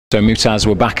So Mutaz,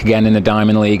 we're back again in the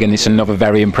Diamond League and it's another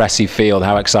very impressive field.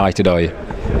 How excited are you?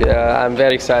 Yeah, I'm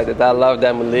very excited. I love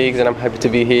Diamond Leagues and I'm happy to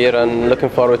be here and looking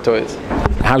forward to it.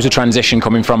 How's the transition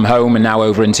coming from home and now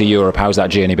over into Europe? How's that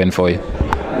journey been for you?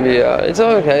 Yeah, it's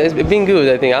okay. It's been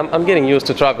good. I think I'm getting used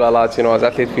to travel a lot. You know, as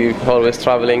athletes, we're always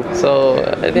traveling. So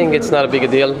I think it's not a big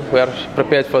deal. We are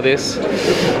prepared for this.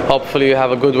 Hopefully, we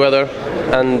have a good weather,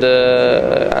 and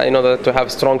I know that to have a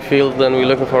strong field, and we're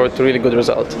looking forward to really good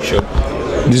result. Sure.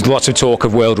 There's lots of talk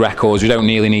of world records. We don't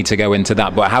really need to go into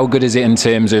that, but how good is it in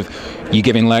terms of you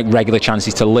giving regular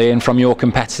chances to learn from your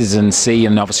competitors and see,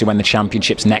 and obviously when the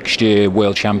championships next year,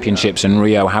 World Championships in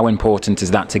Rio, how important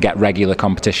is that to get regular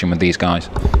competition with these guys?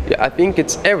 Yeah, I think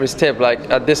it's every step. Like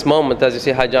at this moment, as you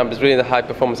see, high jump is really the high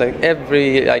performance. Like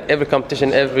every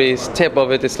competition, every step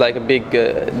of it is like a big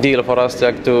deal for us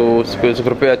to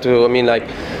prepare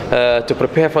to. To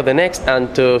prepare for the next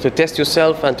and to test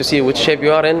yourself and to see which shape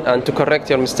you are in and to correct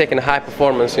your mistake in high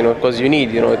performance. You know, because you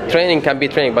need, training can be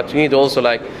training, but you need also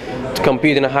like to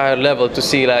compete in a higher level to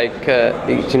see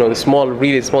the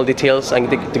really small details and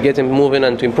to get them moving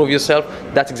and to improve yourself.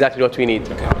 That's exactly what we need.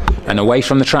 And away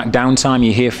from the track downtime,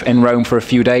 you're here in Rome for a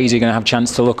few days. You're going to have a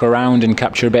chance to look around and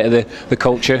capture a bit of the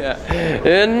culture.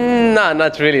 Yeah. No,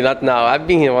 not really, not now. I've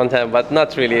been here one time, but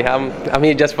not really. I'm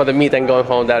here just for the meet and going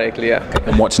home directly. Yeah.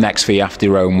 And what's next for you after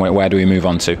Rome? Where do we move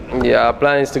on to? Yeah, our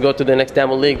plan is to go to the next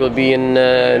Diamond League. Will be in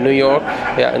New York.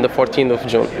 Yeah, in the 14th of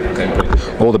June. Okay.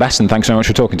 All the best, and thanks so much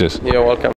for talking to us. You're welcome.